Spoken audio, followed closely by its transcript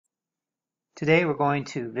Today we're going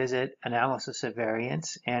to visit analysis of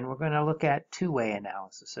variance, and we're going to look at two-way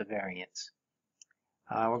analysis of variance.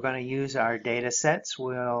 We're going to use our data sets.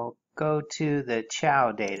 We'll go to the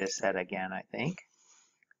Chow data set again, I think.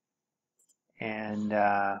 And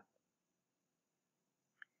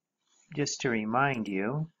just to remind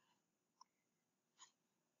you,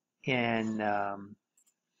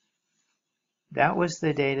 that was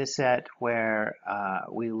the data set where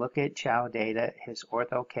we look at Chow data, his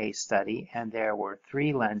ortho case study, and there were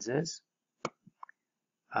three lenses: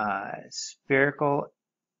 spherical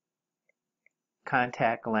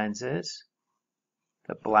contact lenses,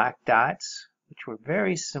 the black dots, which were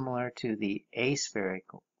very similar to the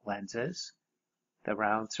aspherical lenses, the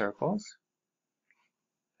round circles,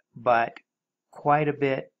 but quite a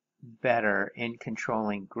bit better in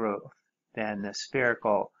controlling growth than the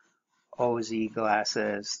spherical OZ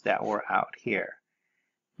glasses that were out here.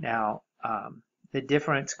 Now, the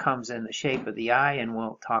difference comes in the shape of the eye, and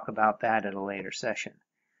we'll talk about that at a later session.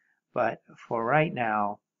 But for right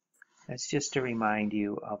now, that's just to remind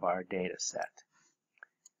you of our data set.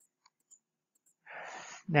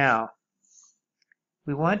 Now,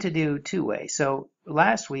 we want to do two-way. So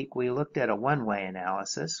last week we looked at a one-way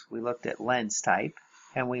analysis. We looked at lens type,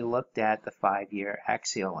 and we looked at the 5-year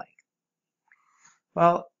axial length.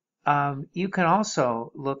 Well, you can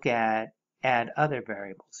also look at add other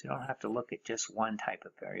variables. You don't have to look at just one type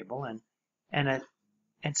of variable.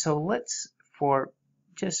 And so let's, for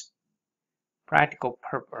just practical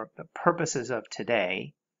purposes of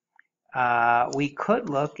today, we could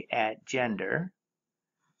look at gender.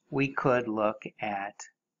 We could look at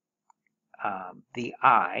the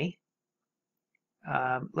eye.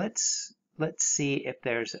 Let's see if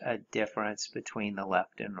there's a difference between the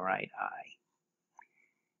left and right eye.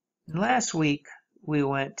 Last week we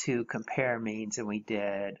went to compare means, and we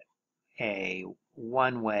did a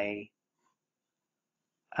one-way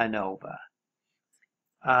ANCOVA.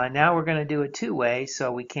 Now we're going to do a two-way,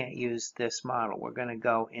 so we can't use this model. We're going to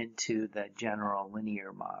go into the general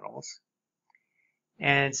linear models.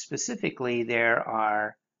 And specifically, there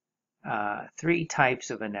are three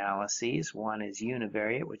types of analyses. One is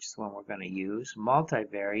univariate, which is the one we're going to use.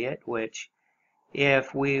 Multivariate, which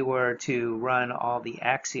if we were to run all the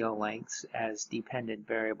axial lengths as dependent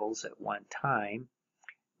variables at one time,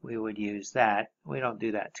 we would use that. We don't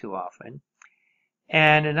do that too often.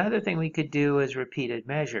 And another thing we could do is repeated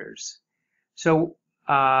measures. So,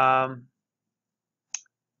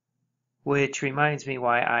 which reminds me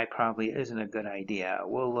why eye probably isn't a good idea.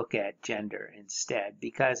 We'll look at gender instead,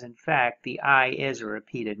 because in fact the eye is a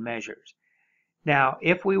repeated measures. Now,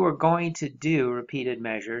 if we were going to do repeated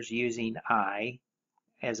measures using eye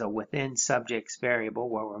as a within subjects variable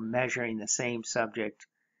where we're measuring the same subject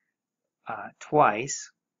twice,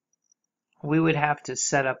 we would have to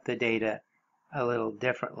set up the data a little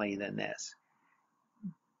differently than this.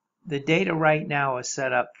 The data right now is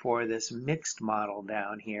set up for this mixed model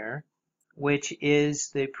down here, which is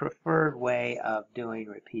the preferred way of doing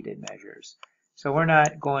repeated measures. So we're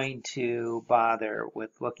not going to bother with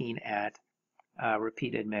looking at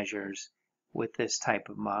repeated measures with this type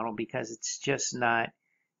of model because it's just not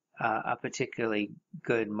a particularly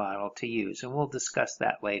good model to use. And we'll discuss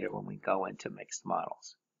that later when we go into mixed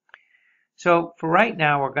models. So for right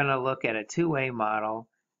now, we're going to look at a two-way model,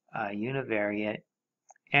 univariate,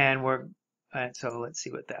 and so let's see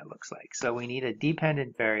what that looks like. So we need a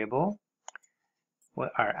dependent variable.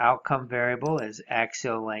 Our outcome variable is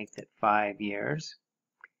axial length at 5 years.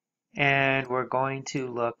 And we're going to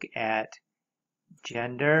look at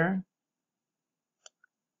gender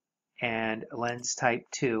and lens type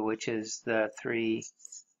 2, which is the three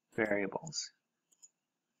variables.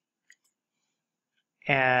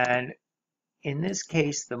 And in this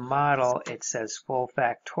case, the model, it says full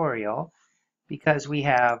factorial because we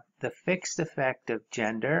have the fixed effect of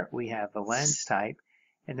gender, we have the lens type,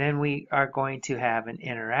 and then we are going to have an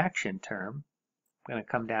interaction term. I'm going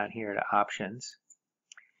to come down here to options.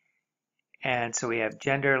 And so we have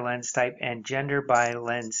gender, lens type, and gender by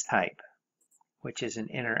lens type, which is an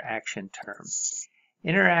interaction term.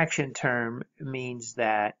 Interaction term means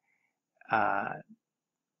that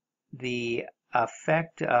the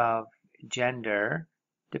effect of gender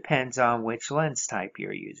depends on which lens type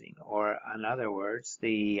you're using, or in other words,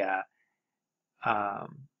 the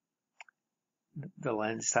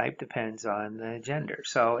lens type depends on the gender.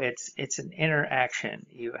 So it's an interaction.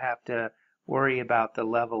 You have to worry about the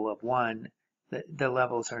level of one. The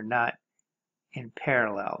levels are not in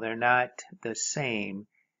parallel. They're not the same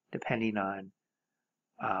depending on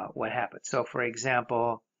what happens. So for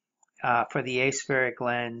example, for the aspheric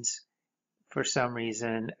lens, for some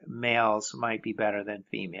reason, males might be better than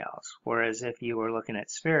females. Whereas if you were looking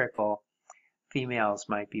at spherical, females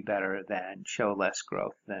might be better than show less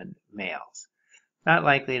growth than males. Not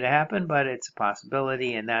likely to happen, but it's a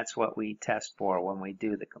possibility, and that's what we test for when we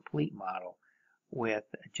do the complete model with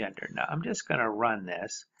gender. Now, I'm just going to run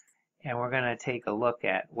this, and we're going to take a look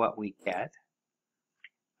at what we get.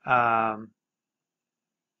 And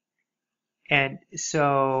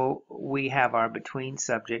so we have our between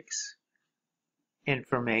subjects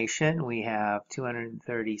information. We have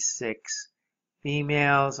 236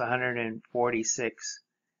 females, 146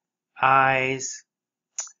 eyes.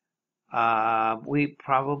 We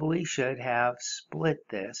probably should have split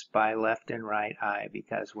this by left and right eye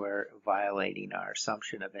because we're violating our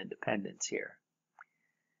assumption of independence here.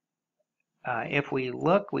 If we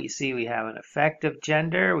look, we see we have an effective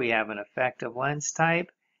gender, we have an effective lens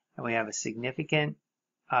type, and we have a significant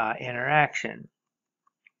interaction.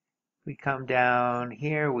 We come down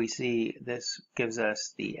here, we see this gives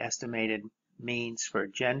us the estimated means for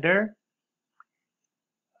gender.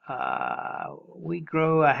 We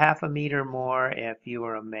grow a half a meter more if you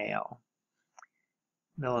were a male,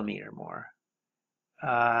 millimeter more.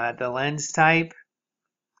 The lens type,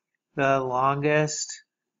 the longest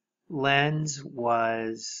lens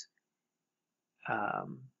was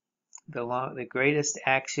the greatest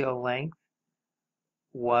axial length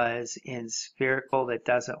was in spherical that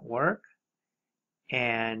doesn't work,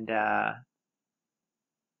 and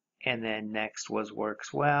then next was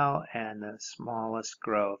works well, and the smallest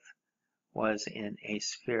growth was in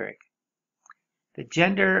aspheric. The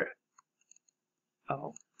gender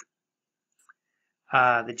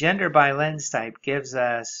by lens type gives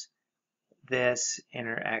us this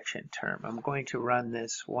interaction term. I'm going to run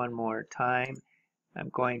this one more time. I'm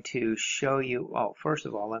going to show you, first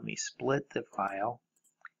of all, let me split the file.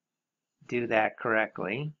 Do that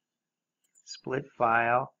correctly. Split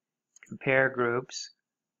file, compare groups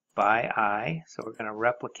by eye. So we're going to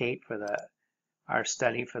replicate for our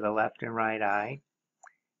study for the left and right eye.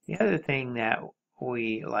 The other thing that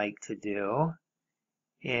we like to do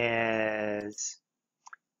is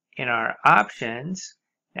in our options,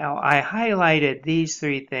 now I highlighted these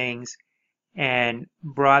three things and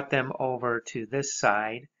brought them over to this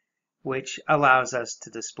side, which allows us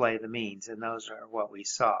to display the means, and those are what we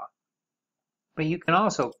saw. But you can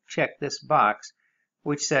also check this box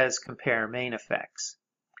which says compare main effects,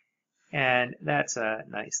 and that's a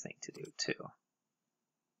nice thing to do too.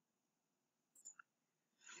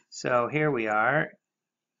 So here we are.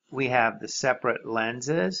 We have the separate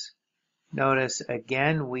lenses. Notice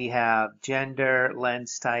again we have gender,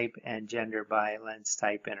 lens type, and gender by lens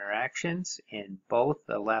type interactions in both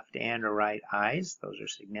the left and the right eyes. Those are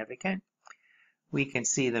significant. We can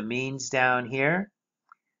see the means down here.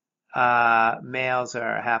 Males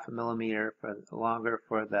are half a millimeter longer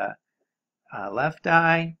for the left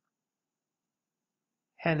eye,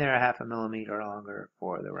 and they're a half a millimeter longer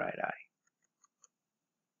for the right eye.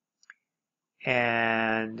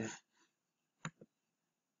 And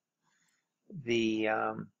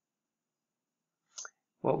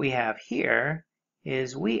what we have here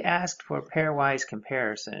is we asked for pairwise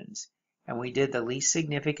comparisons, and we did the least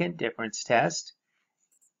significant difference test.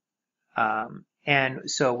 And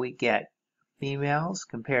so we get females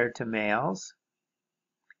compared to males,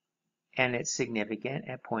 and it's significant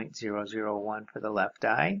at 0.001 for the left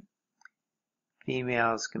eye.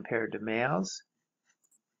 Females compared to males,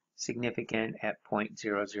 significant at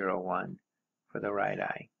 0.001 for the right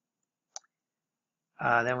eye.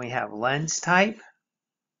 Then we have lens type.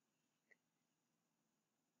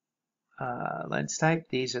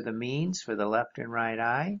 These are the means for the left and right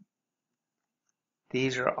eye.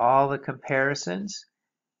 These are all the comparisons.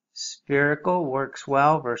 Spherical works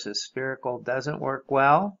well versus spherical doesn't work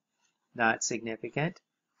well, not significant.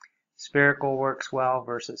 Spherical works well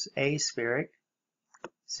versus aspheric,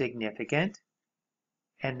 significant.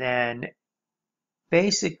 And then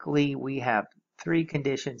basically we have 3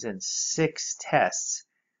 conditions and 6 tests,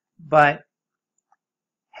 but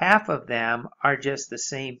half of them are just the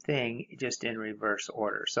same thing, just in reverse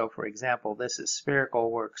order. So for example, this is spherical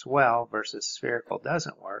works well versus spherical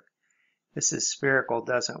doesn't work. This is spherical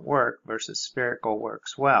doesn't work versus spherical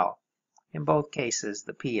works well. In both cases,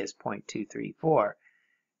 the P is 0.234.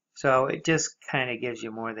 So it just kind of gives you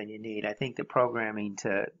more than you need. I think the programming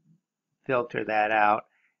to filter that out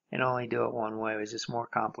and only do it one way was just more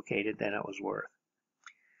complicated than it was worth.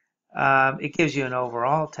 It gives you an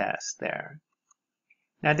overall test there.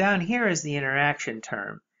 Now down here is the interaction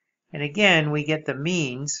term. And again, we get the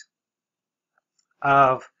means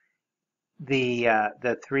of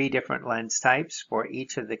the 3 different lens types for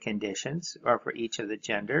each of the conditions, or for each of the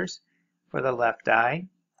genders. for the left eye,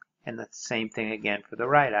 and the same thing again for the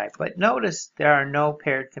right eye. But notice there are no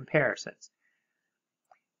paired comparisons.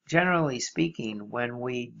 Generally speaking, when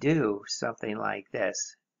we do something like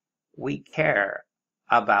this, we care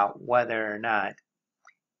about whether or not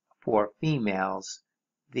for females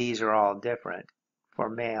these are all different. For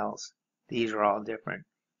males, these are all different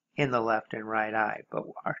in the left and right eye. But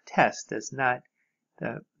our test does not,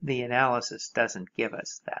 the analysis doesn't give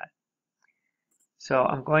us that. So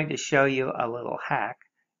I'm going to show you a little hack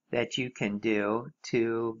that you can do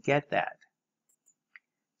to get that.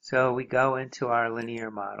 So we go into our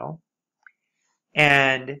linear model,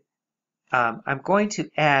 and I'm going to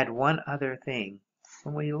add one other thing.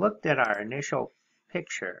 When we looked at our initial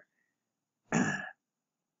picture,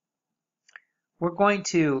 we're going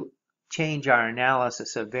to change our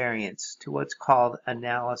analysis of variance to what's called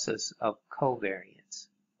analysis of covariance.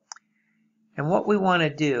 And what we want to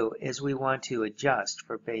do is we want to adjust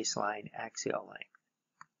for baseline axial length.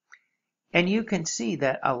 And you can see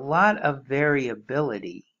that a lot of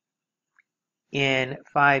variability in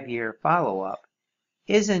 5-year follow-up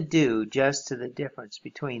isn't due just to the difference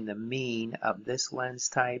between the mean of this lens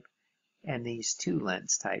type and these two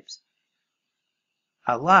lens types.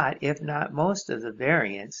 A lot, if not most of the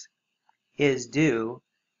variance, is due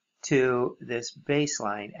to this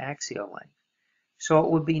baseline axial length. So it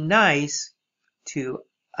would be nice to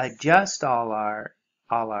adjust all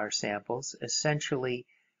our samples, essentially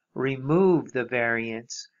remove the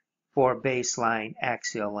variance for baseline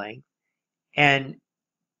axial length, and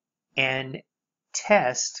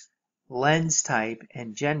test lens type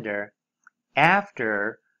and gender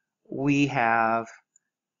after we have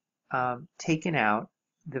taken out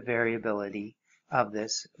the variability of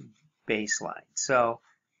this baseline. So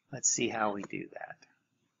let's see how we do that.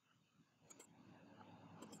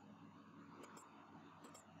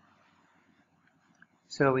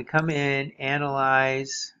 So we come in,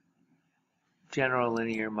 analyze general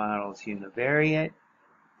linear models univariate.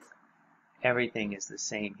 Everything is the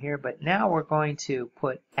same here, but now we're going to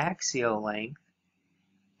put axial length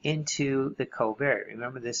into the covariate.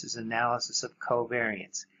 Remember, this is analysis of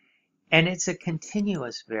covariance. And it's a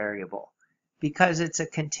continuous variable. Because it's a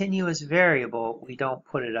continuous variable, we don't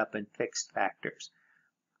put it up in fixed factors.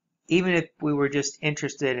 Even if we were just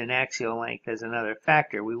interested in axial length as another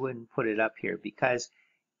factor, we wouldn't put it up here because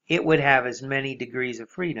it would have as many degrees of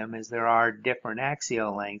freedom as there are different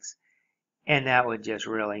axial lengths, and that would just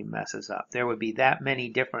really mess us up. There would be that many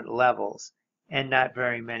different levels and not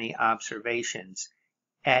very many observations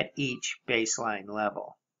at each baseline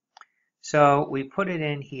level. So we put it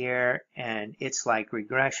in here, and it's like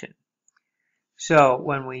regression. So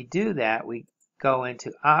when we do that, we go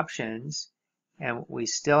into options, and we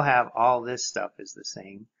still have all this stuff is the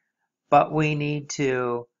same, but we need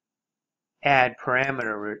to add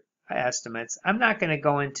parameter estimates. I'm not going to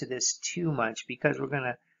go into this too much because we're going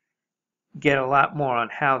to get a lot more on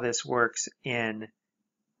how this works in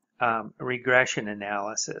regression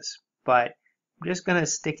analysis. But I'm just going to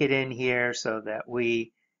stick it in here so that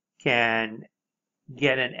we can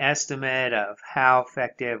get an estimate of how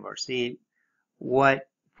effective, or see what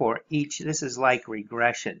for each, this is like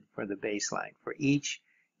regression for the baseline. For each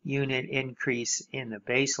unit increase in the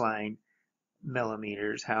baseline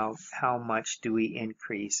millimeters, how much do we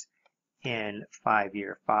increase in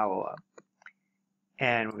 5-year follow-up?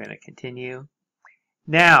 And we're going to continue.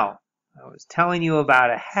 Now, I was telling you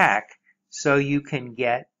about a hack so you can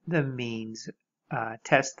get the means,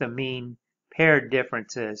 test the mean paired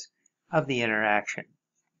differences of the interaction.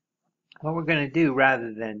 What we're going to do,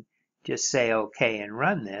 rather than just say OK and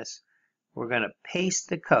run this, we're going to paste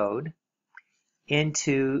the code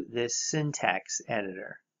into this syntax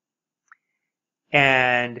editor.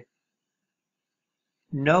 And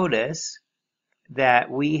notice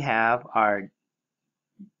that we have our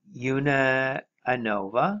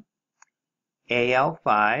ANCOVA,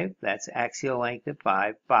 AL5, that's axial length of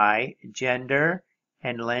 5, by gender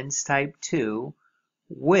and lens type 2,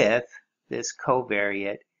 with this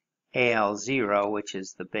covariate AL0, which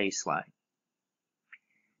is the baseline.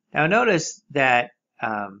 Now notice that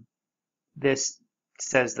this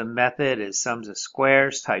says the method is sums of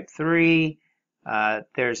squares type 3.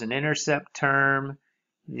 There's an intercept term.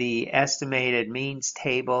 The estimated means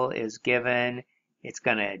table is given. It's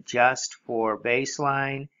going to adjust for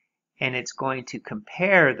baseline, and it's going to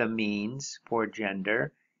compare the means for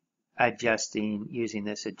gender, adjusting using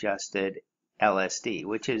this adjusted LSD,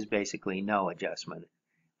 which is basically no adjustment.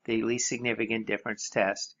 The least significant difference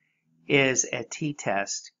test is a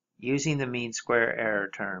t-test using the mean square error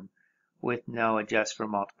term with no adjust for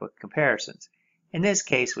multiple comparisons. In this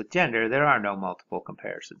case with gender, there are no multiple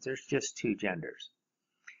comparisons. There's just two genders.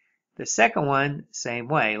 The second one, same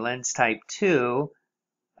way, lens type 2,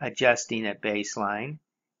 adjusting at baseline,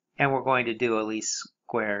 and we're going to do a least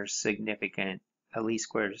squares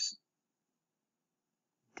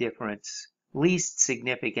least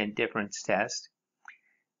significant difference test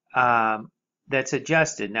that's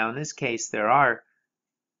adjusted. Now in this case there are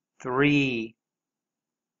three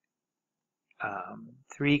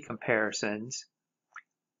comparisons,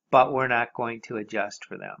 but we're not going to adjust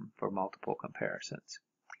for them for multiple comparisons.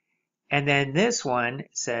 And then this one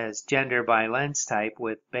says gender by lens type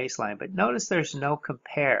with baseline, but notice there's no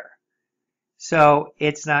compare. So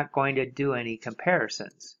it's not going to do any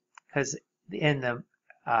comparisons because in the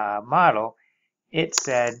model it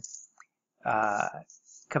said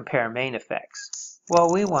compare main effects.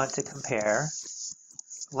 Well, we want to compare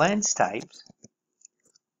lens type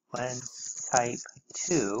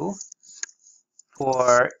 2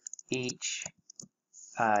 for each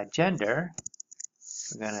gender.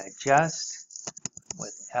 We're going to adjust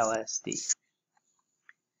with LSD.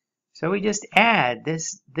 So we just add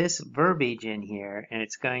this verbiage in here, and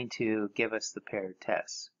it's going to give us the paired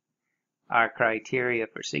tests. Our criteria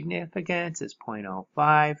for significance is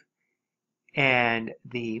 0.05, and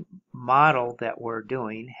the model that we're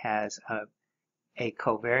doing has a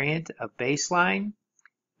covariant of baseline,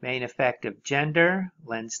 main effect of gender,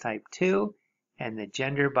 lens type 2, and the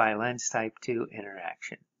gender by lens type 2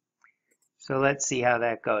 interaction. So let's see how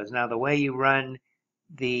that goes. Now the way you run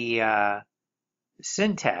the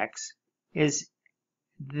syntax is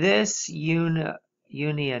this ANCOVA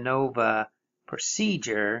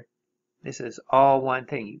procedure. This is all one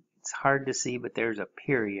thing. It's hard to see, but there's a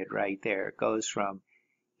period right there. It goes from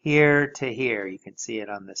here to here. You can see it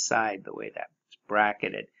on the side the way that's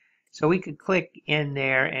bracketed. So we could click in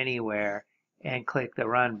there anywhere and click the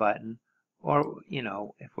run button, or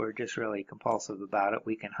if we're just really compulsive about it,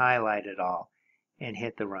 we can highlight it all and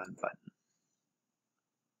hit the run button.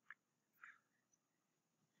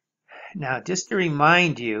 Now just to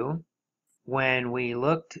remind you, when we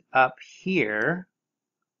looked up here,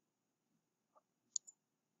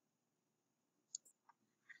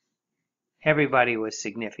 everybody was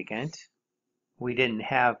significant. We didn't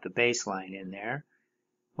have the baseline in there.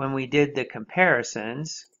 When we did the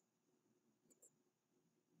comparisons,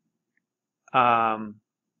 let's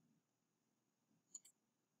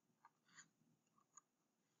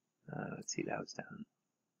see, that was down.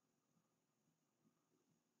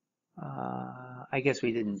 I guess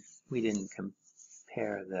we didn't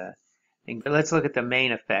compare the thing, but let's look at the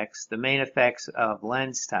main effects. The main effects of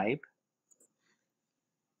lens type.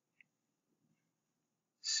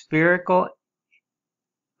 Spherical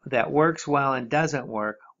that works well and doesn't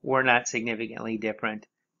work were not significantly different,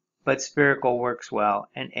 but spherical works well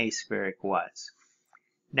and aspheric was.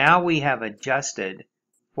 Now we have adjusted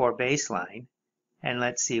for baseline, and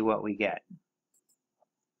let's see what we get.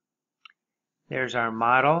 There's our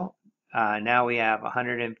model. Now we have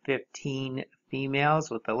 115 females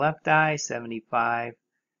with the left eye, 75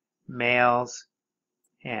 males,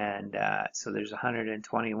 and so there's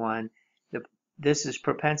 121. This is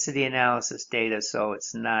propensity analysis data, so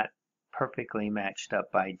it's not perfectly matched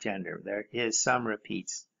up by gender. There is some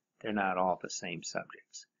repeats. They're not all the same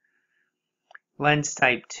subjects. Lens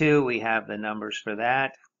type 2, we have the numbers for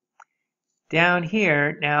that. Down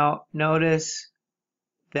here, now notice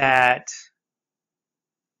that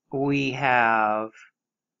we have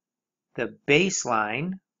the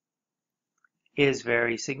baseline is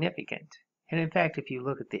very significant. And in fact, if you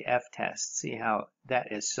look at the F-test, see how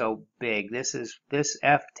that is so big. This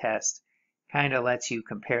F-test kind of lets you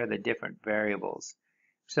compare the different variables.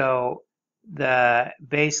 So the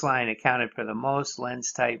baseline accounted for the most,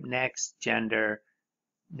 lens type next, gender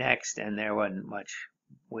next, and there wasn't much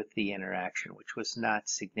with the interaction, which was not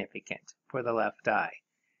significant for the left eye.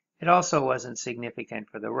 It also wasn't significant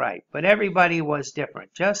for the right, but everybody was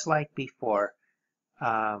different. Just like before,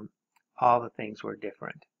 all the things were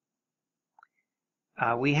different.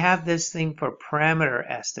 We have this thing for parameter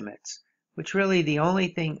estimates, which really the only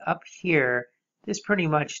thing up here, this pretty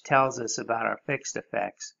much tells us about our fixed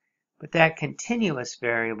effects. But that continuous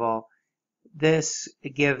variable, this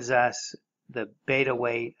gives us the beta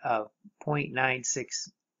weight of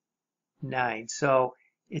 0.969. So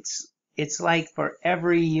it's like for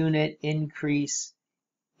every unit increase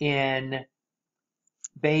in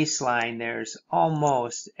baseline, there's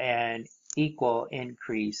almost an equal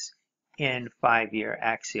increase in 5-year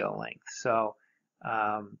axial length. So,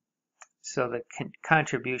 so the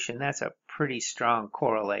contribution, that's a pretty strong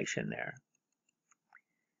correlation there.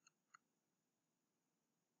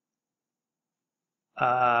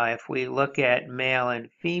 If we look at male and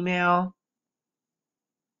female,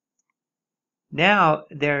 Now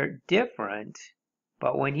they're different,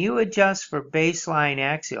 but when you adjust for baseline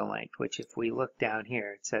axial length, which if we look down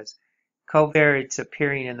here, it says covariates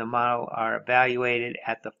appearing in the model are evaluated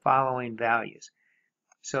at the following values.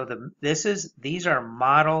 So these are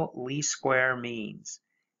model least square means.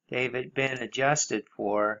 They've been adjusted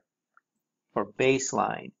for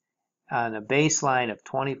baseline on a baseline of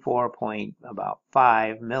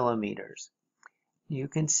 24.5 millimeters. You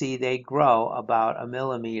can see they grow about a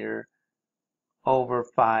millimeter over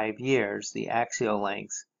 5 years, the axial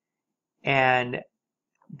lengths, and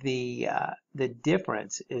the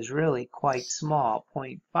difference is really quite small,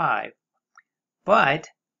 0.5, but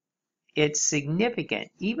it's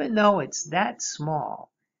significant. Even though it's that small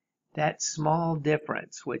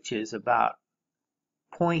difference, which is about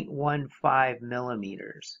 0.15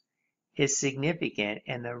 millimeters, is significant,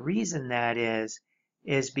 and the reason that is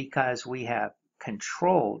because we have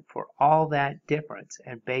controlled for all that difference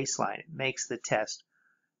and baseline. It makes the test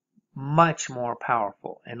much more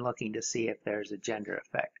powerful in looking to see if there's a gender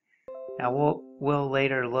effect. Now we'll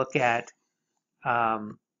later look at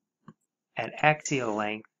axial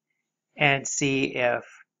length and see if,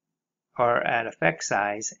 or at effect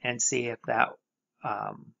size, and see if that,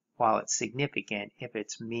 while it's significant, if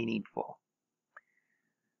it's meaningful.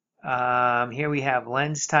 Here we have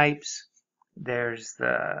lens types. There's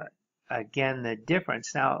again the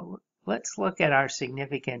difference. Now let's look at our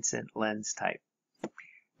significance in lens type.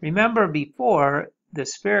 Remember before, the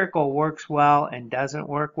spherical works well and doesn't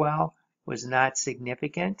work well was not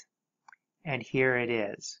significant, and here it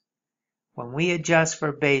is. When we adjust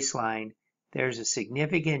for baseline, there's a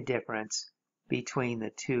significant difference between the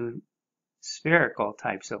two spherical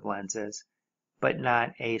types of lenses, but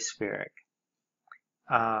not aspheric.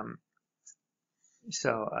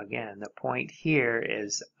 So again, the point here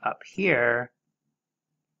is up here.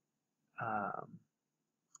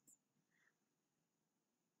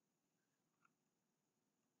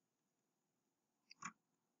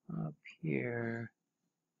 Up here.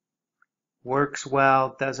 Works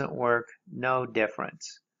well, doesn't work, no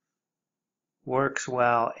difference. Works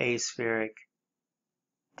well, aspheric,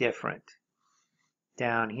 different.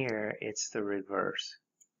 Down here, it's the reverse.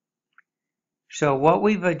 So what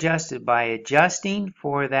we've adjusted, by adjusting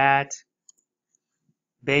for that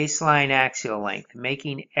baseline axial length,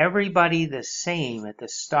 making everybody the same at the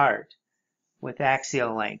start with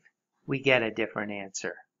axial length, we get a different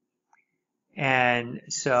answer. And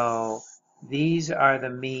so these are the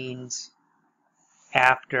means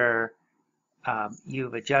after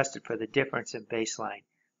you've adjusted for the difference in baseline.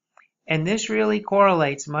 And this really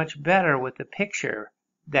correlates much better with the picture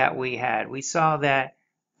that we had. We saw that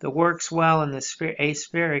the works well and the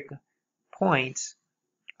aspheric points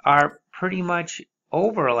are pretty much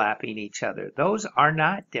overlapping each other. Those are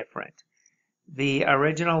not different. The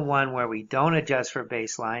original one where we don't adjust for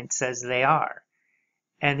baseline says they are.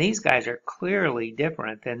 And these guys are clearly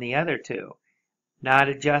different than the other two. Not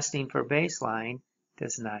adjusting for baseline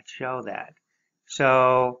does not show that.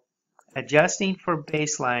 So adjusting for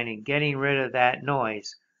baseline and getting rid of that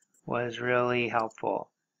noise was really helpful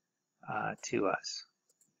to us.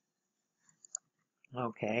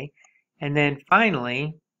 Okay, and then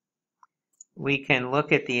finally, we can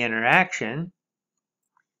look at the interaction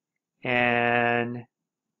and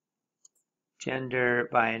gender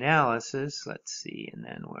by analysis. Let's see, and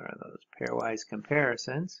then where are those pairwise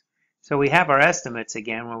comparisons? So we have our estimates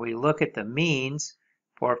again where we look at the means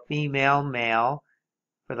for female, male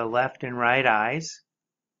for the left and right eyes.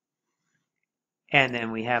 And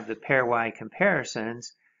then we have the pairwise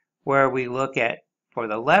comparisons where we look at, for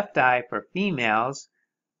the left eye for females,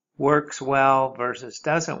 works well versus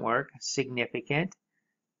doesn't work, significant.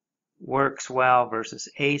 Works well versus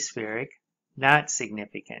aspheric, not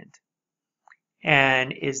significant.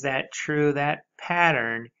 And is that true? That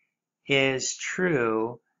pattern is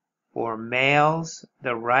true for males,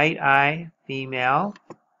 the right eye, female,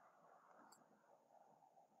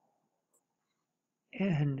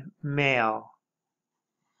 and male,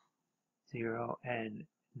 0 and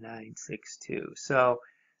 962. So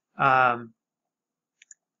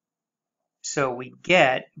we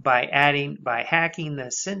get, by hacking the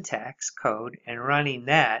syntax code and running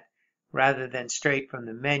that rather than straight from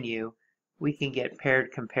the menu, we can get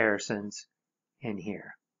paired comparisons in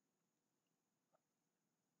here.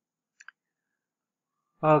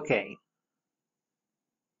 Okay.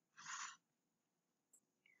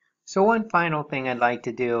 So one final thing I'd like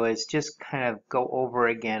to do is just kind of go over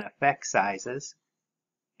again effect sizes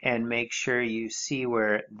and make sure you see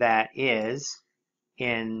where that is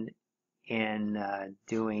in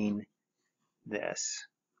doing this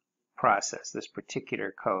process, this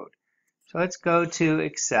particular code. So let's go to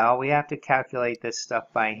Excel. We have to calculate this stuff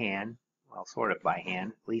by hand. Well, sort of by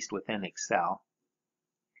hand, at least within Excel.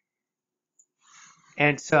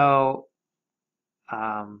 And so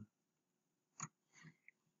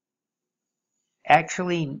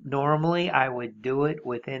actually, normally I would do it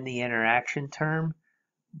within the interaction term,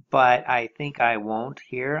 but I think I won't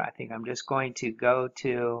here. I think I'm just going to go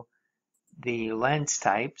to the lens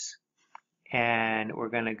types, and we're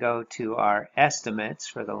going to go to our estimates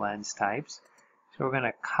for the lens types. So we're going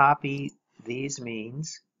to copy these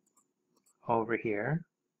means over here.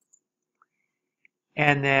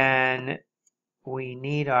 And then we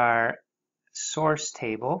need our source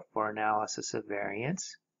table for analysis of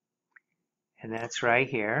variance. And that's right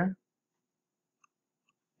here.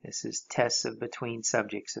 This is tests of between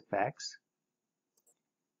subjects effects.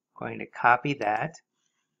 I'm going to copy that.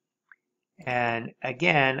 And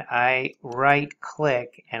again, I right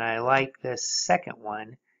click and I like this second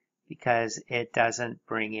one because it doesn't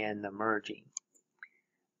bring in the merging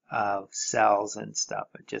of cells and stuff.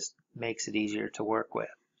 It just makes it easier to work with.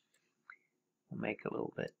 I'll make it a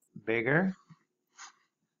little bit bigger.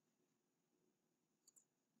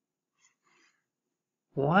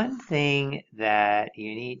 One thing that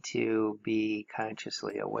you need to be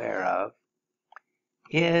consciously aware of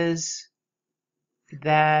is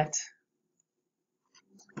that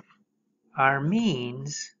our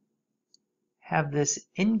means have this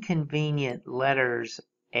inconvenient letters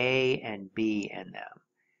A and B in them.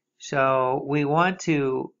 So we want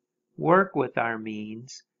to work with our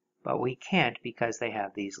means, but we can't because they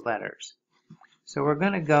have these letters. So we're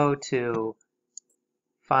going to go to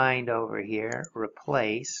find over here,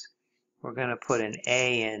 replace. We're going to put an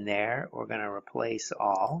A in there. We're going to replace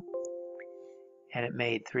all. And it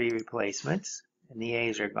made 3 replacements, and the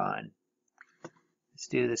A's are gone. Let's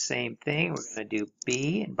do the same thing. We're going to do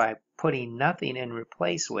B, and by putting nothing in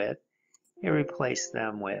replace with, it replaced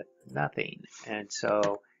them with nothing. And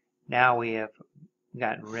so now we have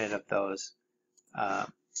gotten rid of those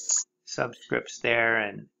subscripts there,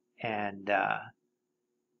 and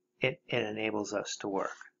it enables us to work.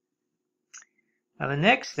 Now the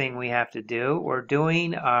next thing we have to do, we're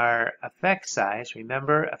doing our effect size.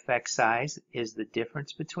 Remember, effect size is the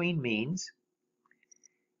difference between means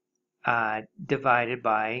divided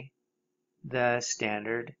by the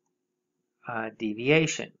standard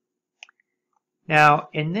deviation. Now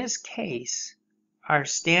in this case, our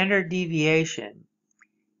standard deviation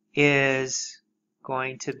is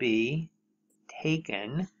going to be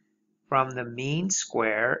taken from the mean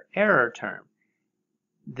square error term.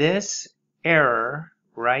 This error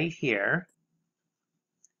right here,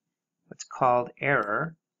 what's called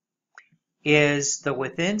error, is the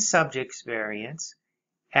within subjects variance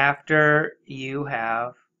after you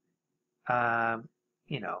have, after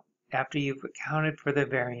you've accounted for the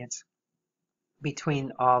variance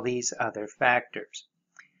between all these other factors.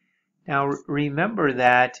 Now remember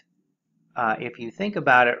that if you think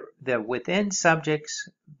about it, the within subjects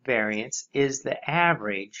variance is the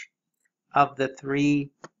average of the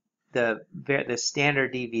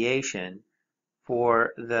standard deviation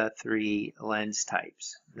for the 3 lens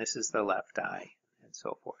types. This is the left eye and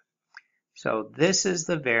so forth. So this is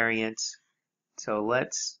the variance. So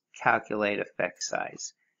let's calculate effect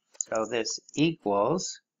size. So this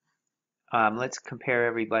equals, let's compare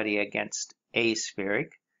everybody against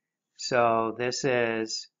aspheric. So this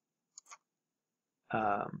is,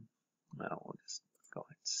 we'll just go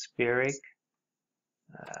with spheric.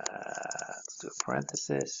 Let's do a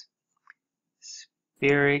parenthesis.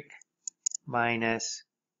 Spheric minus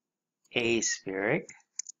aspheric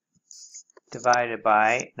divided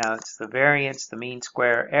by, now it's the variance, the mean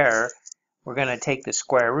square error. We're going to take the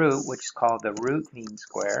square root, which is called the root mean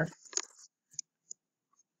square.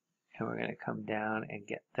 And we're going to come down and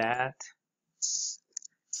get that.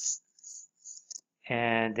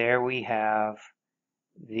 And there we have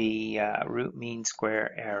the root mean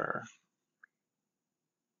square error.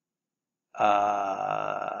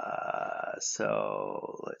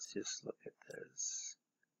 So let's just look at this.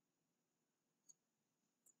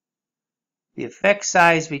 The effect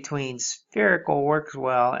size between spherical works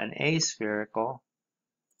well and aspherical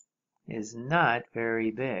is not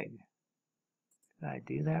very big. Did I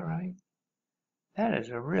do that right? That is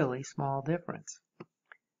a really small difference.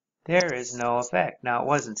 There is no effect. Now it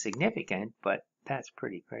wasn't significant, but that's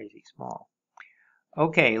pretty crazy small.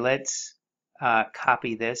 Okay, let's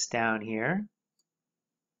copy this down here.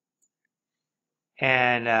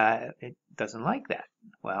 And it doesn't like that.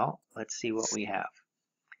 Well, let's see what we have.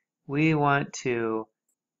 We want to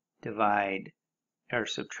divide or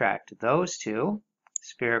subtract those two.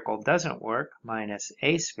 Spherical doesn't work, minus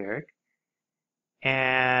aspheric.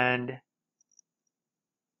 And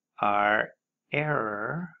our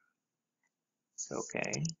error. It's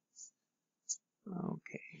okay.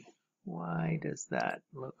 Okay. Why does that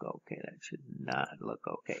look okay? That should not look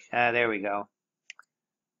okay. There we go.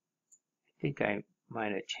 I think I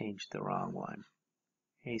might have changed the wrong one.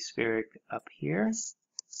 Aspheric up here.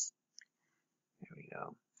 There we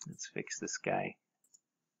go. Let's fix this guy.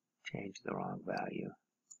 Change the wrong value.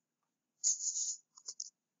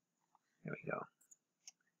 There we go.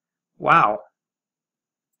 Wow.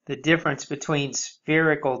 The difference between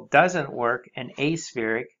spherical doesn't work and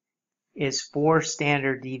aspheric is 4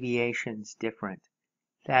 standard deviations different.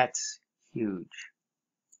 That's huge.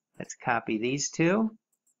 Let's copy these two.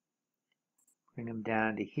 Bring them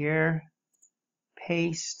down to here.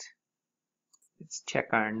 Paste. Let's check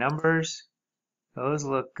our numbers. Those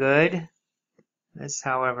look good. This,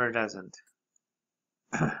 however, doesn't.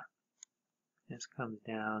 This comes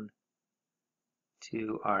down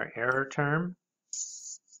to our error term.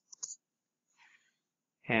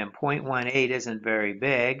 And 0.18 isn't very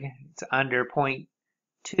big. It's under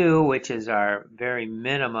 0.2, which is our very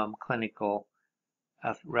minimum clinical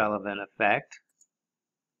relevant effect.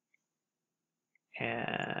 And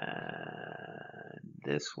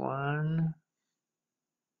this one,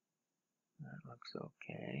 that looks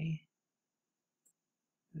okay.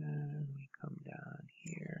 And we come down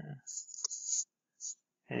here.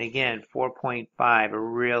 And again, 4.5, a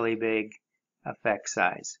really big effect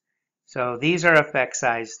size. So these are effect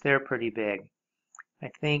size, they're pretty big. I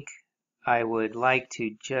think I would like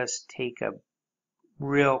to just take a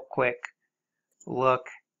real quick look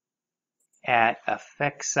at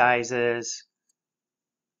effect sizes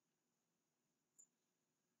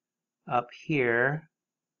up here.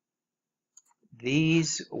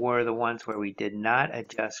 These were the ones where we did not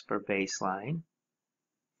adjust for baseline.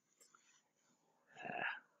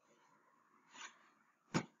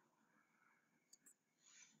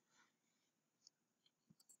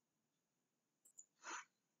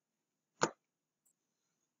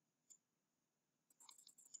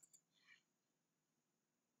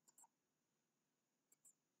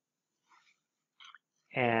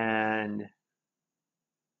 And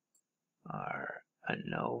our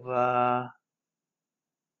ANCOVA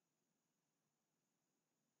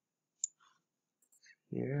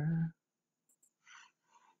here.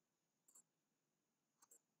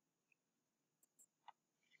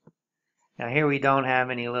 Now here we don't have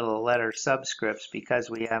any little letter subscripts because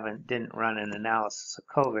we didn't run an analysis of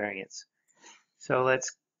covariance. So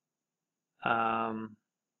let's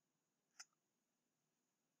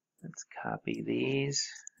copy these.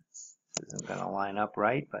 This isn't going to line up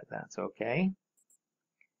right, but that's okay.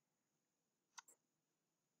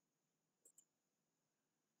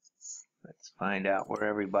 Let's find out where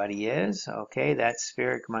everybody is. Okay, that's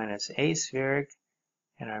spheric minus aspheric,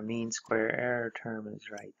 and our mean square error term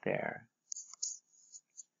is right there.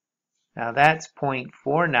 Now that's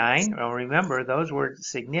 0.49. Well, remember, those were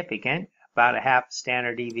significant, about a half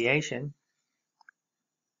standard deviation.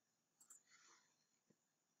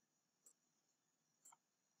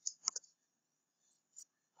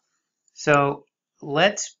 So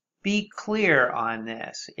let's be clear on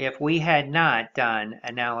this. If we had not done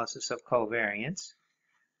analysis of covariance,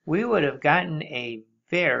 we would have gotten a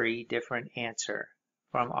very different answer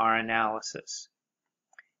from our analysis.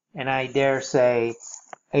 And I dare say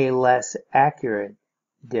a less accurate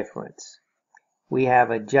difference. We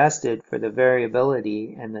have adjusted for the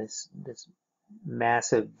variability and this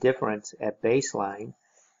massive difference at baseline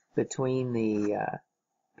between the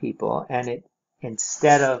people, and it,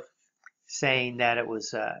 instead of saying that it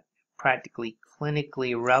was practically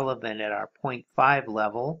clinically relevant at our 0.5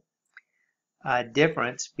 level,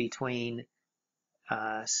 difference between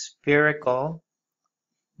spherical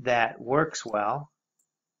that works well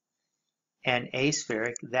and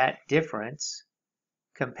aspheric, that difference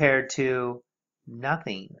compared to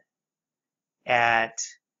nothing at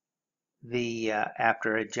the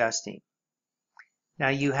after adjusting. Now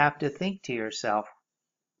you have to think to yourself,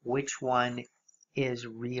 which one is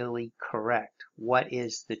really correct? What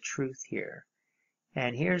is the truth here?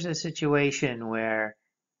 And here's a situation where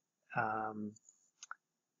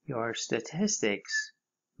your statistics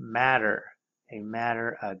matter. They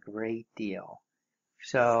matter a great deal.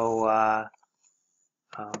 So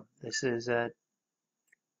this is a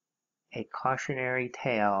cautionary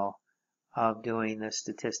tale of doing the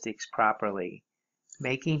statistics properly,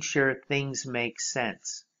 making sure things make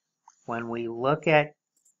sense. When we look at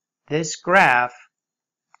this graph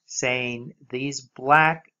saying these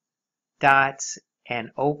black dots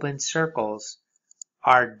and open circles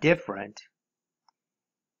are different,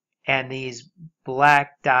 and these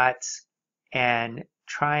black dots and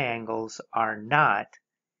triangles are not,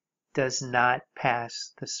 does not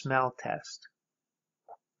pass the smell test.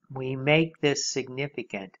 We make this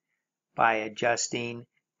significant by adjusting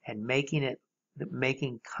and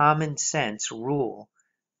making common sense rule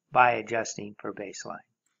by adjusting for baseline.